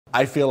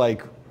I feel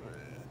like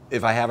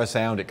if I have a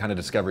sound, it kind of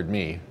discovered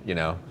me, you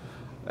know,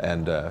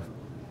 and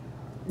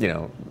you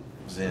know,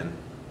 zen.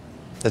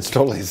 It's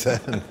totally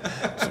zen.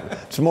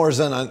 It's more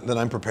zen than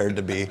I'm prepared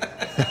to be.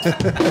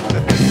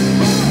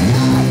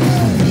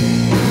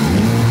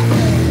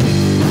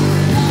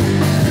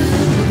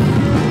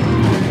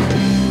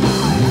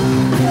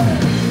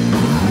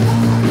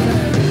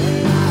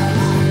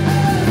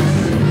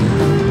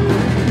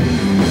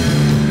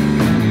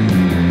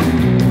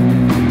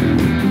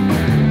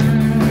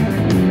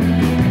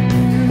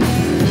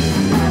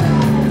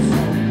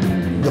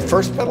 The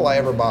first pedal I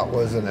ever bought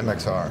was an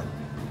MXR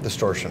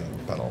distortion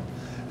pedal.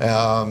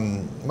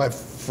 My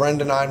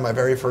friend and I, in my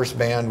very first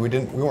band, we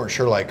weren't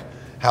sure like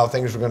how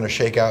things were going to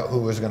shake out, who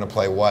was going to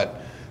play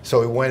what.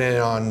 So we went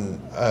in on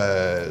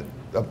a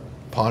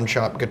pawn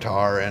shop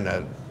guitar and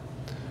a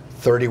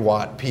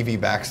 30-watt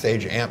PV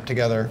backstage amp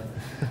together,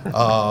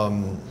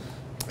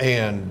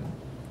 and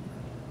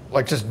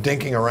like just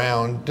dinking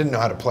around. Didn't know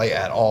how to play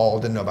at all.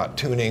 Didn't know about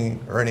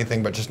tuning or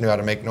anything, but just knew how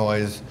to make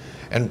noise.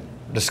 And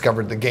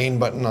discovered the gain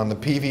button on the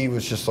PV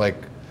was just like,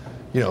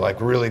 you know, like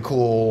really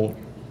cool.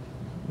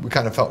 We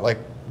kind of felt like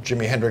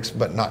Jimi Hendrix,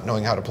 but not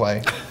knowing how to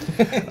play.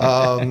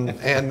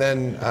 And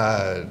then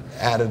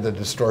added the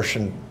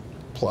distortion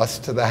plus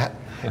to that,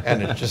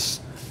 and it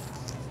just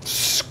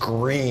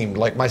screamed.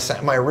 Like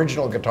my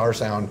original guitar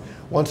sound,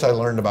 once I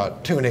learned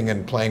about tuning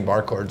and playing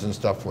bar chords and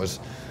stuff, was,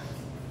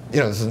 you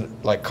know, this is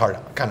like kind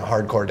of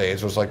hardcore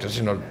days, was like just,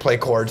 you know, play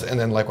chords, and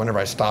then like whenever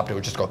I stopped, it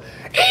would just go.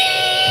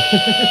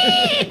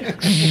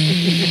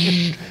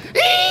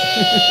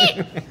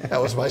 That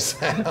was my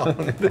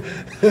sound.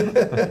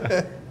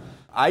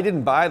 I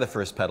didn't buy the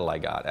first pedal I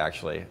got,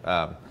 actually.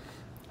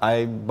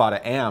 I bought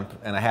an amp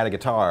and I had a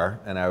guitar,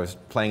 and I was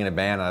playing in a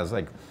band.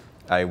 And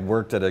I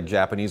worked at a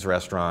Japanese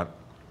restaurant,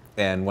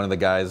 and one of the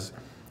guys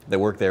that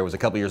worked there was a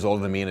couple years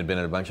older than me and had been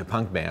in a bunch of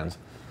punk bands.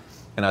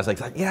 And I was like,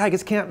 yeah, I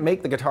just can't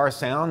make the guitar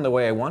sound the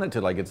way I want it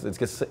to. Like, it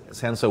just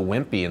sounds so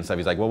wimpy and stuff.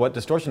 He's like, well, what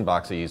distortion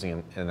box are you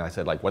using? And I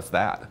said, like, what's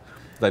that?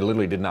 I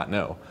literally did not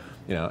know,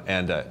 you know.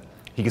 And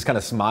he just kind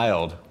of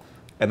smiled.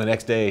 And the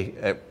next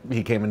day,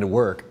 he came into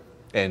work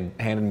and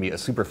handed me a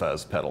Super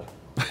Fuzz pedal.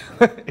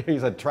 He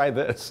said, try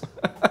this.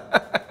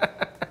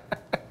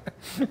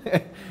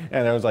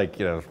 And it was like,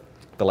 you know,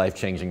 the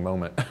life-changing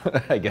moment,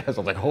 I guess. I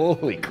was like,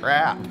 holy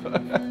crap.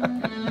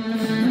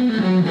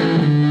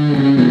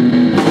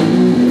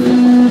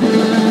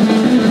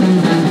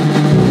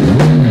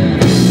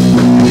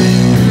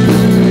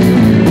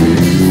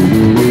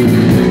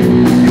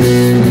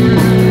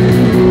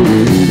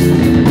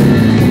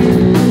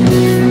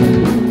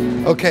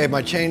 Okay,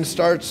 my chain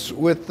starts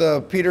with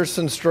the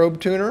Peterson strobe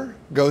tuner,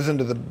 goes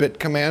into the bit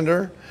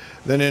commander,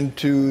 then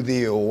into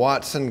the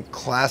Watson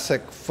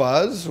Classic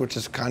Fuzz, which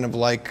is kind of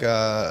like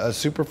a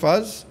Super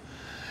Fuzz,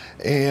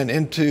 and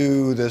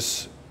into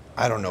this,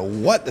 I don't know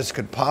what this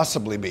could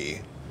possibly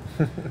be,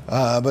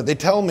 but they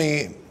tell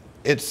me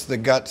it's the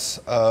guts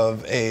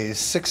of a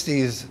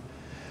 60s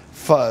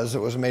fuzz that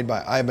was made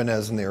by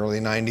Ibanez in the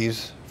early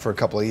 90s for a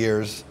couple of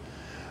years,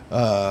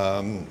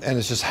 and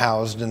it's just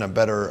housed in a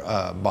better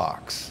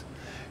box.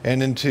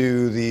 And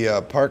into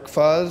the Park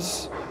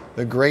Fuzz,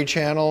 the gray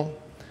channel,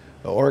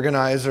 the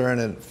organizer,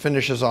 and it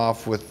finishes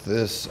off with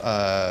this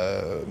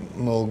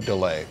Moog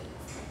delay.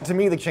 To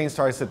me, the chain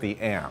starts at the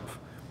amp.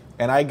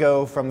 And I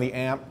go from the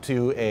amp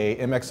to a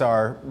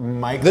MXR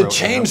micro. The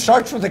chain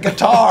starts with the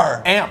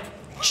guitar. Amp.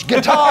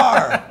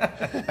 Guitar.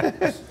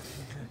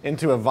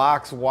 Into a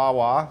Vox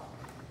wah-wah,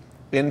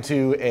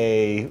 into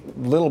a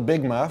little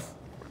Big Muff,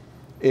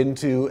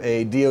 into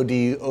a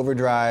DoD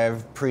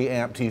Overdrive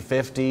preamp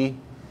T50,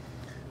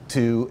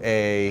 to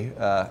a,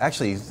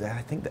 actually,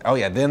 I think, oh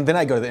yeah, then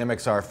I go to the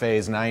MXR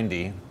Phase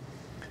 90,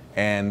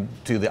 and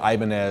to the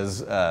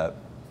Ibanez, what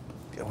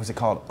was it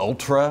called,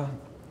 Ultra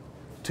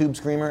Tube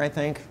Screamer, I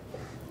think,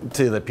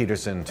 to the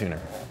Peterson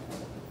tuner,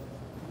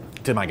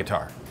 to my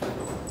guitar.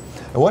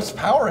 And what's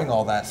powering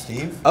all that,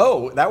 Steve?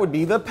 Oh, that would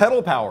be the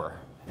pedal power,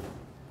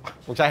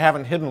 which I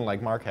haven't hidden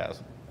like Mark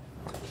has.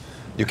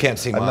 You can't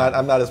see mine.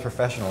 I'm not as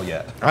professional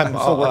yet. I'm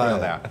still working on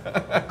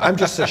that. I'm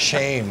just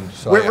ashamed.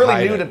 So We're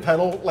really new to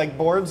pedal like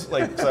boards,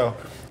 like so.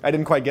 I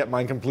didn't quite get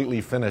mine completely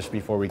finished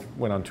before we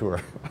went on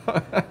tour.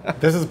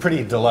 This is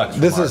pretty deluxe.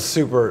 This is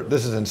super.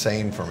 This is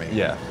insane for me.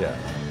 Yeah, yeah.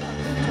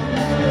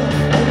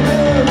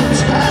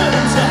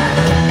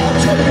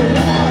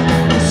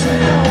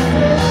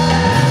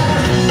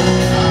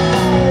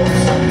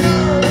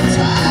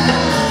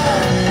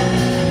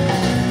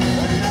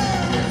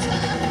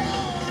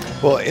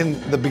 Well, in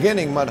the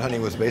beginning,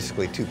 Mudhoney was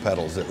basically two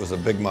pedals. It was a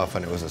Big Muff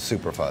and it was a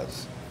Super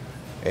Fuzz.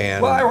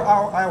 And well,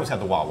 I always had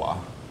the wah-wah.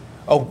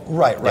 Oh,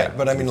 right. Yeah,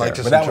 but I mean, like,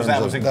 just that in terms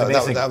of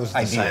that was the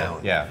idea.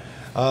 sound. Yeah.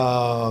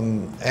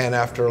 And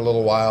after a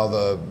little while,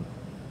 the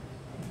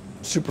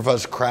Super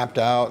Fuzz crapped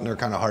out, and they're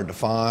kind of hard to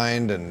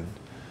find, and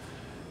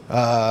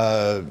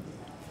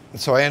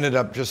so I ended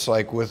up just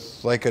like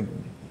with like a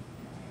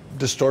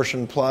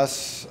distortion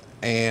plus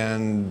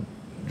and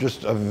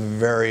just a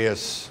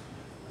various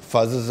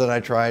fuzzes that I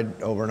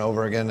tried over and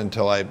over again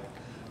until I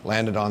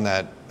landed on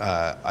that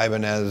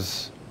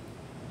Ibanez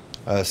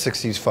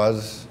 60s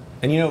fuzz.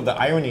 And you know, the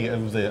irony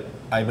of the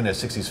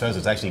Ibanez 60s fuzz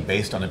is actually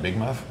based on a Big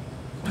Muff.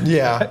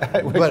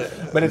 Yeah,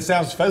 but it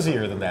sounds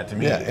fuzzier than that to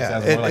me. Yeah, it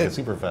sounds more like a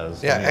super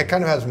fuzz. Yeah, it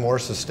kind of has more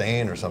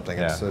sustain or something.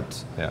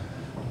 Yeah.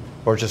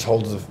 Or it just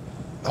holds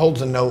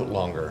a note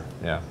longer.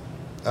 Yeah.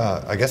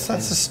 I guess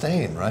that's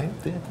sustain, right?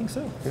 Yeah, I think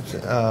so.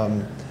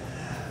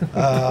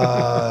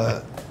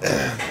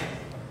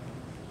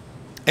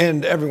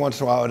 And every once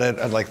in a while,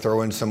 I'd like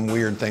throw in some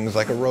weird things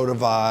like a Rhoda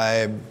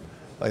vibe.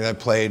 Like I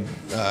played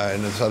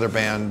in this other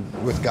band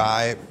with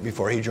Guy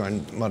before he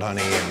joined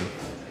Mudhoney, and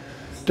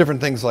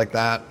different things like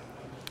that.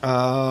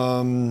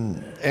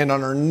 And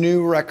on our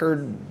new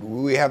record,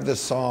 we have this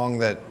song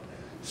that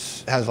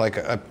has like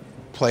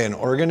play an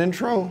organ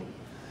intro,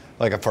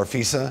 like a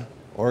farfisa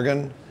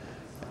organ,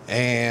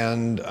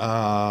 and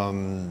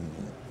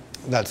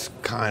that's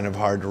kind of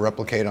hard to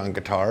replicate on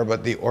guitar,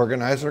 but the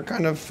organizer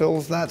kind of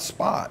fills that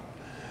spot.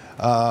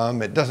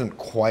 It doesn't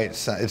quite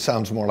it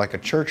sounds more like a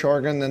church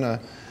organ than a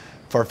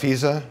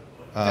farfisa,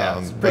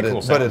 but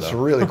it's a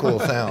really cool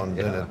sound.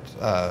 Yeah. And it's,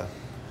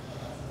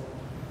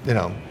 you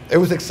know, it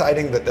was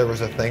exciting that there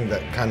was a thing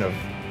that kind of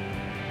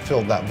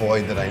filled that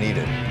void that I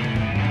needed.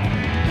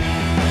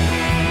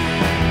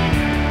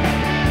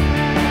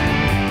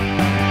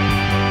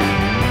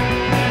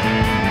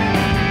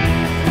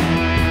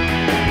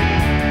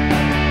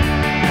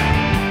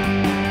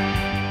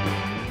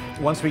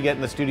 Once we get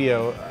in the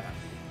studio,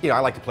 you know, I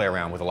like to play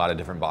around with a lot of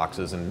different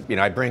boxes, and you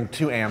know, I bring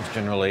 2 amps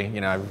generally.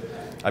 You know,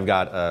 I've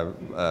got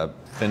a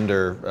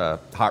Fender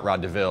Hot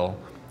Rod DeVille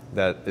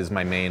that is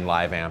my main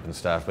live amp and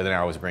stuff, but then I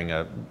always bring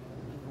at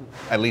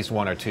least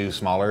 1 or 2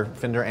 smaller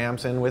Fender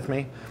amps in with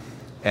me,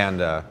 and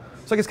so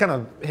it's kind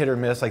of hit or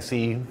miss. I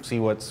see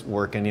what's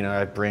working. You know,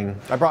 I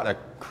brought a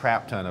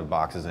crap ton of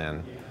boxes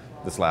in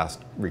this last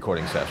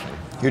recording session.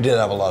 You did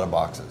have a lot of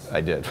boxes.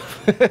 I did.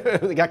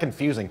 It got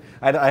confusing.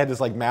 I had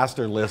this like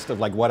master list of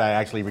like what I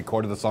actually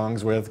recorded the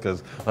songs with,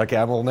 because like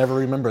I will never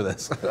remember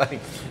this.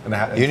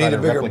 And you need a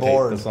bigger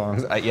board. The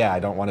songs. Yeah, I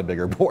don't want a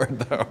bigger board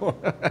though.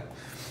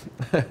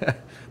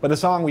 But the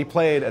song we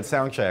played at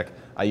soundcheck,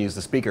 I used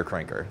the speaker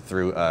cranker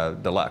through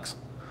Deluxe,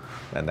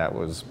 and that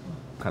was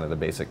kind of the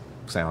basic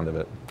sound of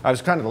it. I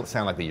was trying to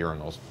sound like the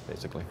Urinals,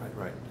 basically.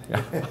 Right.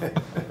 Yeah.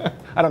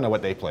 I don't know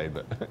what they played,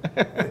 but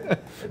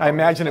I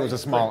imagine it was a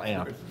small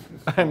amp.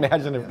 I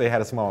imagine if they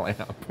had a small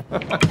amp.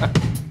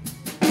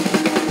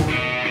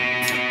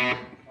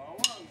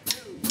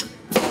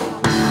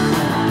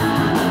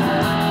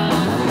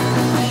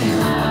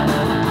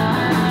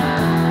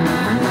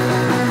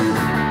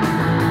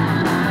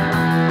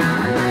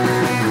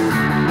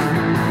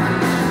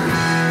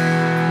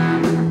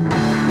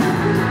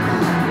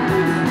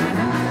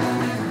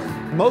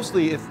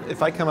 Mostly,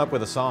 if I come up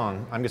with a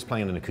song, I'm just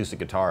playing an acoustic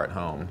guitar at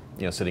home,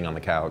 you know, sitting on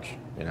the couch,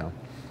 you know.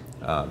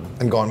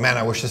 And going, man,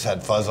 I wish this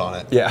had fuzz on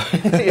it. Yeah.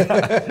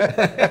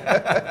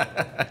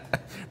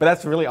 But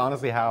that's really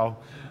honestly how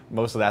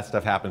most of that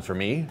stuff happens for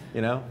me,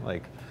 you know.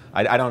 Like,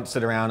 I don't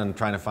sit around and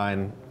trying to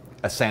find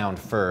a sound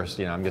first,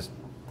 you know. I'm just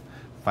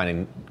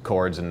finding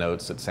chords and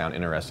notes that sound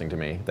interesting to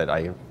me that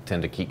I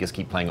tend to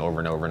keep playing over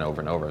and over and over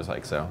and over. It's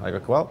like, so I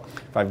go, well,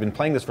 if I've been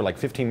playing this for like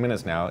 15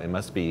 minutes now, it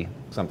must be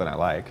something I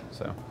like,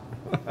 so.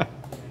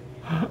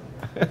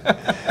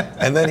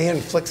 And then he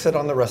inflicts it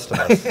on the rest of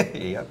us.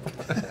 Yep.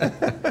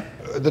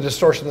 The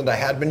distortion that I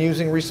had been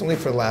using recently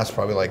for the last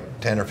probably like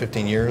 10 or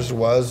 15 years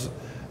was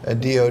a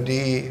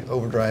DoD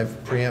Overdrive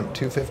Preamp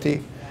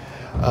 250.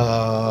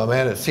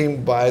 And it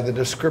seemed by the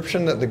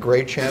description that the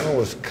gray channel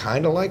was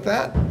kind of like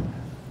that,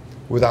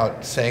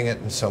 without saying it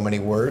in so many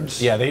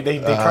words. Yeah, they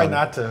try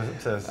not to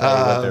say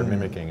what they're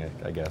mimicking,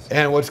 I guess.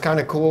 And what's kind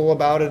of cool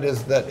about it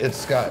is that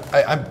it's got,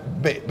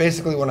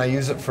 basically when I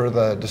use it for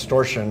the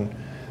distortion,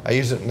 I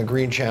use it in the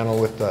green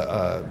channel with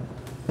the,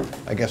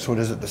 I guess what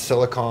is it, the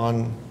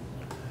silicon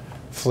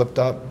flipped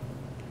up.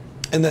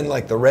 And then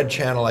like the red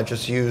channel I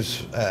just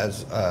use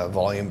as a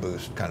volume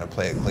boost, kind of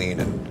play it clean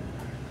and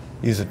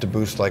use it to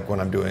boost like when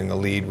I'm doing a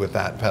lead with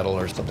that pedal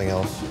or something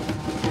else.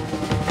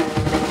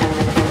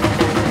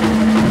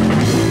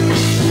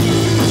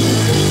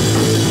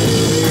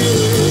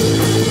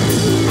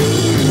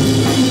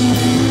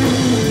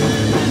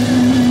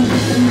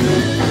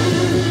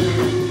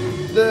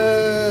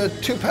 The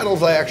 2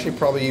 pedals I actually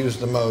probably use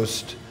the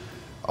most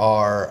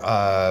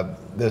are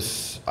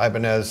this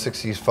Ibanez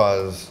 60s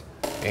Fuzz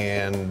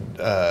and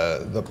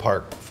the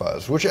Park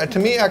Fuzz, which to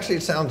me actually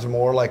it sounds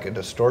more like a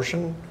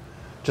distortion,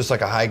 just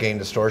like a high gain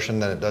distortion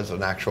than it does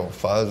an actual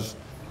fuzz.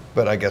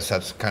 But I guess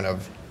that's kind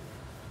of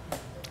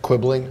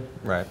quibbling.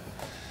 Right.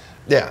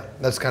 Yeah,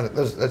 that's kind of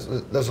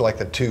those are like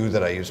the 2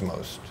 that I use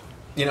most.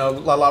 You know, a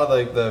lot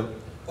of the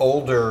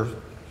older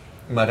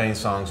Mudhoney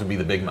songs would be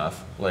the Big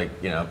Muff, like,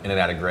 you know, In and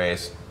Out of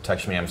Grace,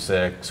 Touch Me I'm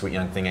Sick, Sweet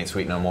Young Thing Ain't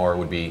Sweet No More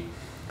would be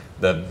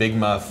the Big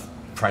Muff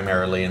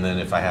primarily, and then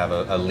if I have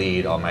a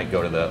lead, I might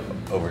go to the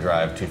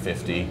Overdrive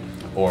 250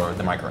 or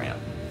the micro amp,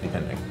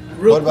 depending.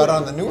 What about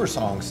on the newer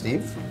songs,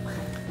 Steve?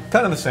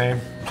 Kind of the same.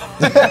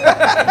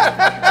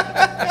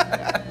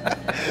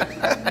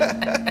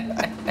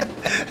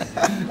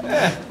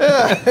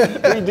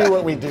 We do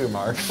what we do,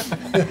 Mark.